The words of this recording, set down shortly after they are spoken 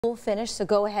We'll finish, so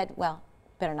go ahead. Well,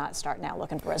 better not start now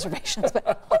looking for reservations, but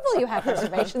hopefully you have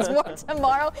reservations for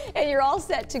tomorrow and you're all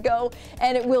set to go,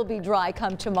 and it will be dry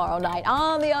come tomorrow night.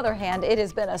 On the other hand, it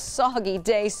has been a soggy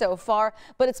day so far,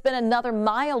 but it's been another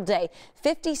mild day.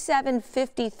 57,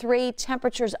 53.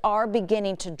 Temperatures are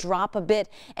beginning to drop a bit,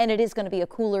 and it is going to be a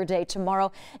cooler day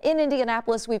tomorrow. In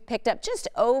Indianapolis, we've picked up just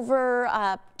over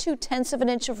 0.2 of an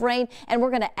inch of rain, and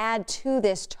we're going to add to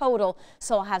this total,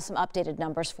 so I'll have some updated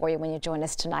numbers for you when you join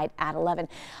us tonight at 11.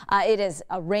 It is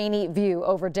a rainy view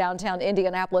over downtown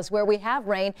Indianapolis where we have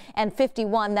rain, and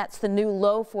 51, that's the new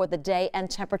low for the day, and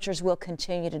temperatures will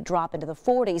continue to drop into the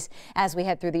 40s as we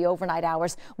head through the overnight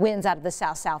hours. Winds out of the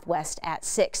south-southwest at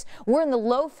 6. We're in the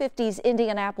low 50s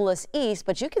Indianapolis east,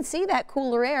 but you can see that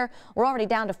cooler air. We're already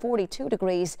down to 42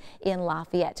 degrees in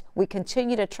Lafayette. We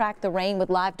continue to track the rain with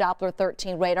live Doppler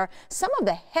 13 radar. Some of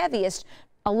the heaviest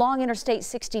along Interstate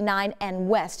 69 and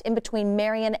west in between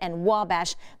Marion and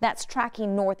Wabash. That's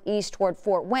tracking northeast toward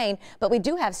Fort Wayne, but we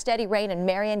do have steady rain in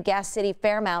Marion, Gas City,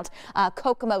 Fairmount,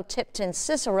 Kokomo, Tipton,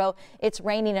 Cicero. It's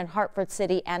raining in Hartford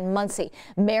City and Muncie.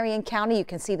 Marion County, you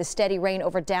can see the steady rain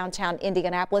over downtown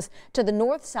Indianapolis to the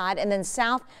north side, and then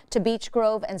south to Beech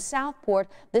Grove and Southport.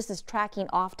 This is tracking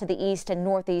off to the east and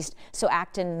northeast, so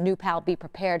Acton, New Pal, be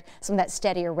prepared. Some of that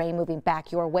steadier rain moving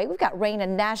back your way. We've got rain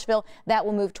in Nashville. That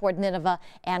will move toward Nineveh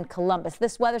and Columbus.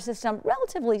 This weather system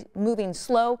relatively moving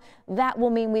slow. That will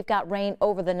mean we've got rain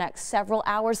over the next several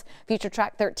hours. Future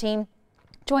Track 13.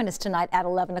 Join us tonight at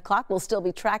 11 o'clock. We'll still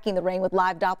be tracking the rain with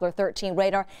live Doppler 13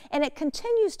 radar, and it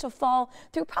continues to fall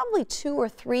through probably 2 or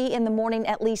 3 in the morning,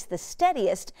 at least the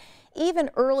steadiest. Even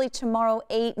early tomorrow,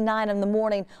 8, 9 in the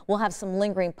morning, we'll have some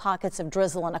lingering pockets of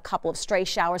drizzle and a couple of stray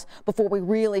showers before we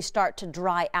really start to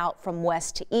dry out from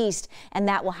west to east, and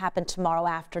that will happen tomorrow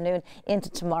afternoon into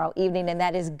tomorrow evening, and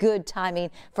that is good timing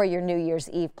for your New Year's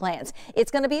Eve plans. It's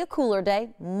going to be a cooler day,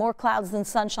 more clouds than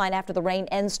sunshine after the rain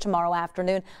ends tomorrow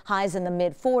afternoon. Highs in the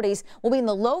mid-40s. We'll be in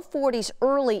the low 40s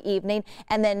early evening,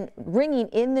 and then ringing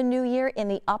in the new year in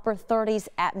the upper 30s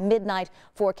at midnight,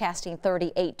 forecasting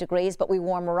 38 degrees, but we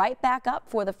warm right back up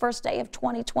for the first day of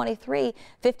 2023,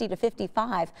 50 to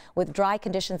 55, with dry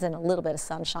conditions and a little bit of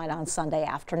sunshine on Sunday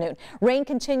afternoon. Rain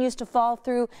continues to fall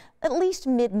through at least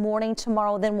mid-morning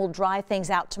tomorrow, then we'll dry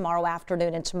things out tomorrow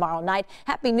afternoon and tomorrow night.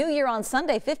 Happy New Year on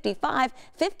Sunday, 55,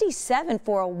 57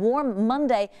 for a warm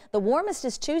Monday. The warmest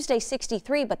is Tuesday,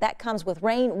 63, but that comes with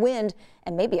rain, wind,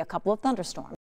 and maybe a couple of thunderstorms.